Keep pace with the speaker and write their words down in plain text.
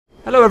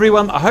Hello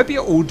everyone, I hope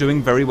you're all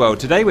doing very well.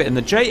 Today we're in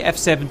the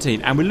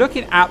JF-17 and we're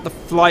looking at the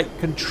flight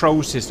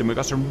control system. We've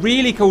got some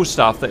really cool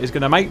stuff that is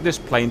going to make this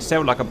plane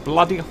sail like a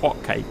bloody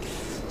hotcake.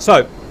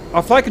 So,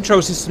 our flight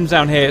control system's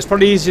down here. It's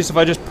probably easiest if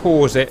I just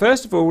pause it.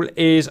 First of all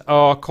is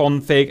our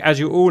config. As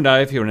you all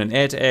know, if you're in an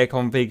air-to-air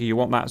config, you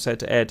want that set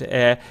to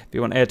air-to-air. If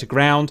you want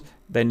air-to-ground,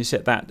 then you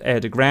set that air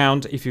to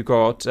ground. If you've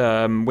got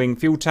wing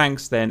fuel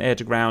tanks, then air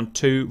to ground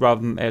 2 rather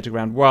than air to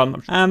ground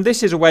 1. And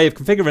this is a way of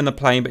configuring the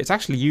plane, but it's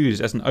actually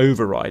used as an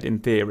override in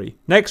theory.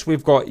 Next,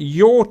 we've got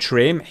yaw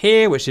trim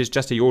here, which is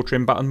just a yaw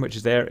trim button, which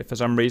is there for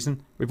some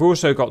reason. We've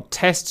also got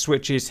test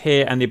switches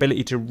here and the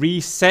ability to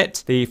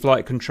reset the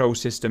flight control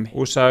system.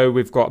 Also,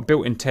 we've got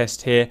built-in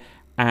test here,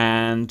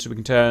 and we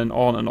can turn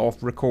on and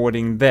off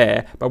recording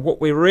there. But what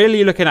we're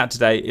really looking at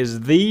today is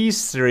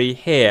these three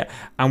here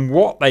and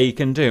what they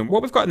can do.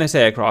 What we've got in this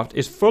aircraft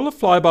is full of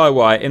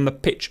fly-by-wire in the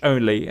pitch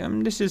only.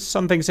 This is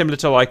something similar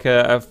to like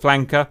a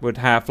flanker would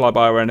have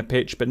fly-by-wire in a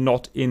pitch, but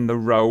not in the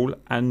roll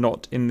and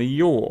not in the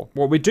yaw.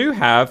 What we do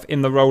have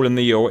in the roll and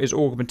the yaw is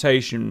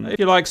augmentation. If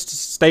you like,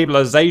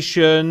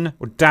 stabilization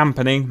or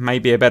dampening may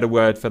be a better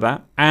word for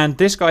that. And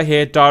this guy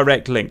here,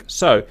 direct link.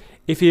 So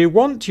if you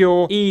want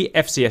your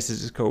EFCS,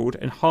 as it's called,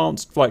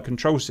 Enhanced Flight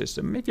Control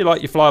System, if you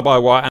like your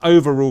fly-by-wire and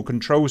overall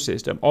control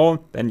system on,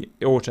 then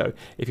auto.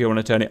 If you want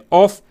to turn it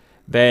off,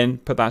 then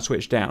put that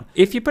switch down.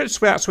 If you put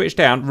that switch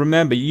down,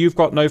 remember, you've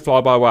got no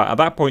fly-by-wire. At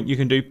that point, you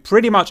can do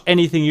pretty much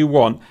anything you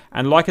want.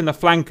 And like in the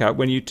flanker,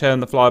 when you turn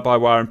the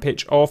fly-by-wire and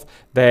pitch off,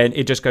 then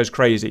it just goes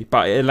crazy.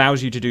 But it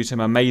allows you to do some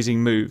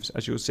amazing moves,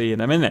 as you'll see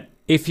in a minute.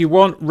 If you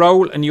want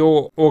roll and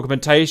yaw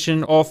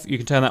augmentation off, you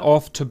can turn that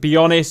off. To be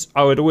honest,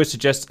 I would always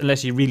suggest,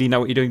 unless you really know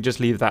what you're doing, just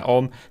leave that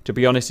on. To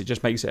be honest, it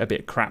just makes it a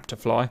bit crap to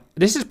fly.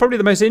 This is probably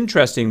the most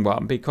interesting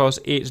one because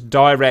it's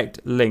direct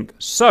link.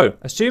 So,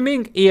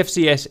 assuming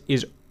EFCS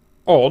is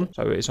on,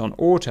 so it's on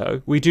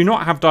auto, we do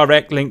not have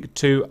direct link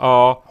to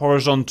our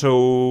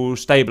horizontal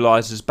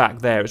stabilizers back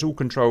there. It's all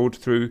controlled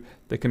through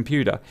the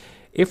computer.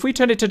 If we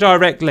turn it to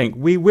direct link,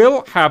 we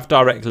will have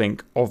direct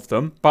link of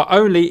them, but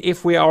only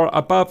if we are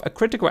above a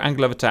critical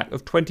angle of attack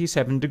of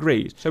 27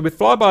 degrees. So with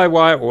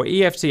fly-by-wire or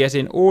EFCS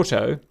in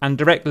auto and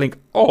direct link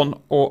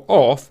on or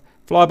off,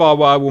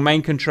 fly-by-wire will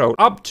main control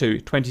up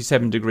to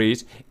 27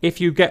 degrees.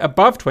 If you get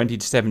above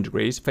 27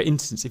 degrees, for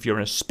instance, if you're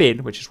in a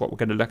spin, which is what we're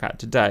going to look at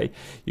today,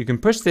 you can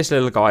push this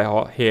little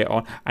guy here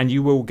on and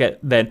you will get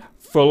then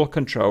full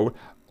control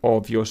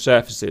of your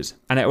surfaces,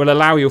 and it will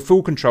allow you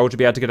full control to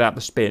be able to get out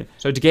the spin.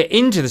 So to get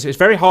into this, it's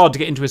very hard to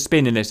get into a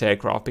spin in this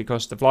aircraft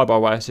because the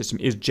fly-by-wire system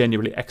is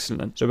genuinely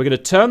excellent. So we're going to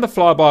turn the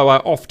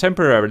fly-by-wire off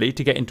temporarily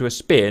to get into a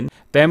spin.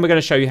 Then we're going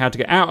to show you how to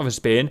get out of a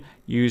spin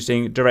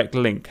using direct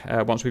link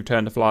once we've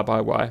turned the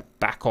fly-by-wire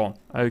back on.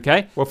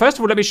 Okay, well, first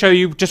of all, let me show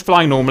you just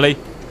flying normally.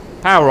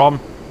 Power on.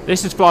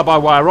 This is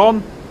fly-by-wire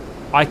on.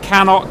 I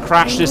cannot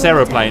crash this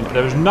aeroplane.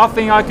 There's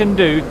nothing I can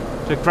do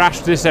to crash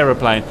this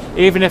aeroplane.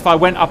 Even if I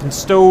went up and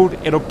stalled,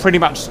 it'll pretty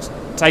much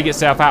take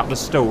itself out of the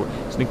stall.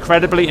 It's an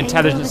incredibly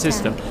intelligent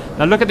system.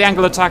 Now look at the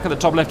angle of attack at the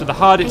top left of the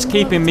HUD. It's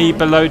keeping me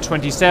below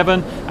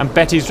 27, and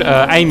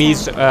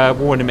Amy's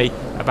warning me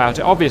about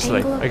it,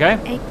 obviously.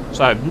 Okay,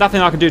 so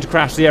nothing I can do to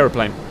crash the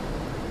airplane.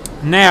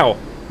 Now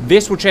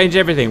this will change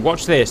everything.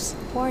 Watch this.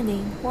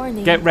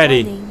 Get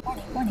ready.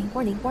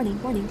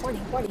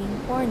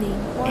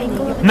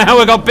 Now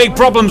we've got big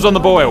problems on the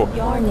boil.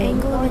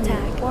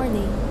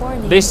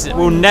 This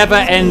will never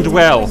end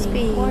well.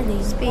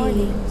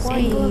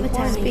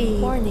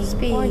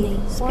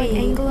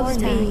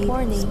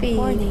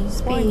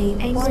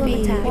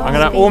 I'm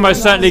going to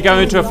almost certainly go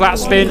into a flat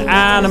spin,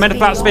 and I'm in a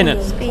flat spin.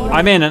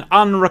 I'm in an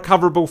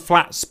unrecoverable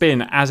flat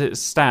spin as it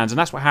stands, and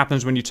that's what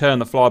happens when you turn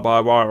the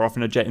fly-by-wire off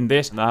in a jet in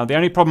this. Now, the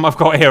only problem I've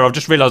got here, I've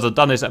just realised I've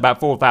done this at about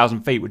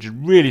 4,000 feet, which is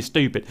really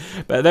stupid.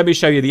 But let me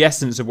show you the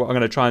essence of what I'm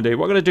going to try and do.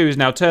 What I'm going to do is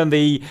now turn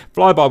the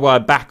fly-by-wire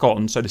back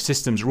on, so the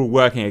systems are all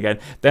working again.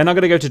 Then I'm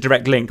going to go to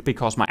direct link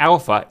because my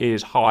alpha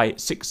is high,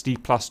 60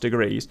 plus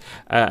degrees.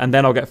 And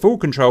then I'll get full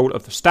control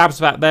of the stabs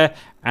back there,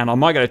 and I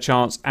might get a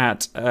chance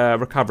at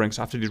recovering.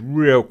 So I have to do this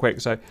real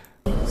quick. So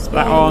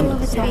that on,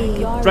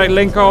 direct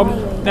link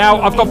on. Now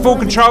I've got full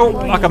control,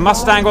 like a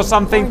Mustang or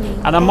something,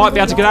 and I might be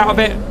able to get out of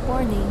it.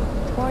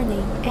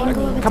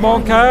 Come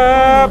on,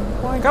 Cap!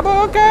 Come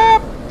on,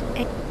 Cap!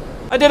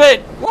 I did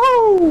it!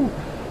 Woo!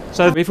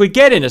 So if we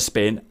get in a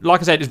spin,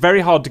 like I said, it's very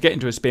hard to get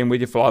into a spin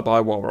with your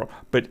fly-by-wire.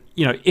 But,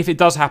 you know, if it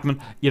does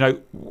happen, you know,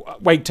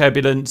 wake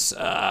turbulence,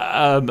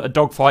 a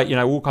dogfight, you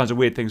know, all kinds of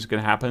weird things are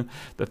going to happen.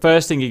 The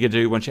first thing you can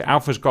do once your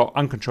alpha's got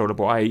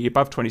uncontrollable, i.e.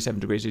 above 27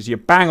 degrees, is you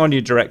bang on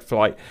your direct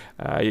flight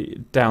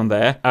down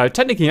there.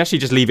 Technically, you actually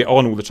just leave it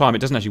on all the time. It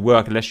doesn't actually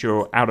work unless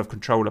you're out of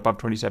control above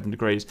 27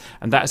 degrees.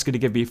 And that's going to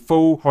give me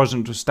full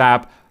horizontal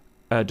stab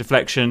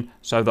deflection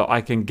so that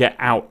I can get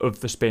out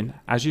of the spin,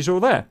 as you saw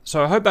there.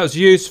 So I hope that was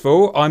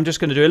useful. I'm just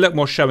going to do a little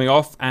more showing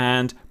off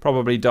and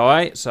probably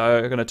die. So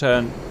I'm going to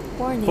turn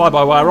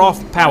fly-by-wire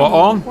off, power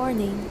on.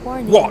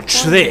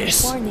 Watch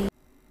this.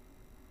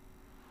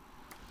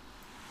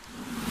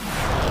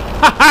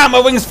 Haha, my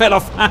wings fell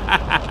off.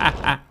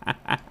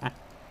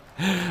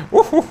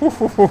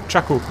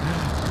 Chuckle.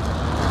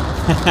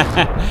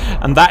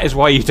 And that is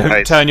why you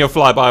don't turn your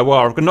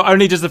fly-by-wire. Not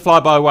only does the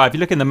fly-by-wire, if you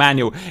look in the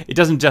manual, it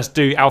doesn't just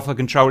do alpha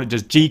control, it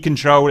does G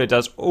control, it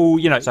does all,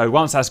 you know. So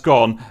once that's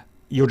gone,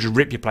 you'll just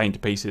rip your plane to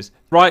pieces.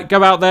 Right,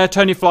 go out there,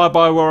 turn your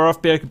fly-by-wire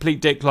off, be a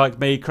complete dick like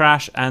me,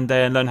 crash, and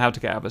then learn how to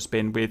get out of a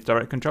spin with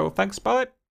direct control. Thanks, bye.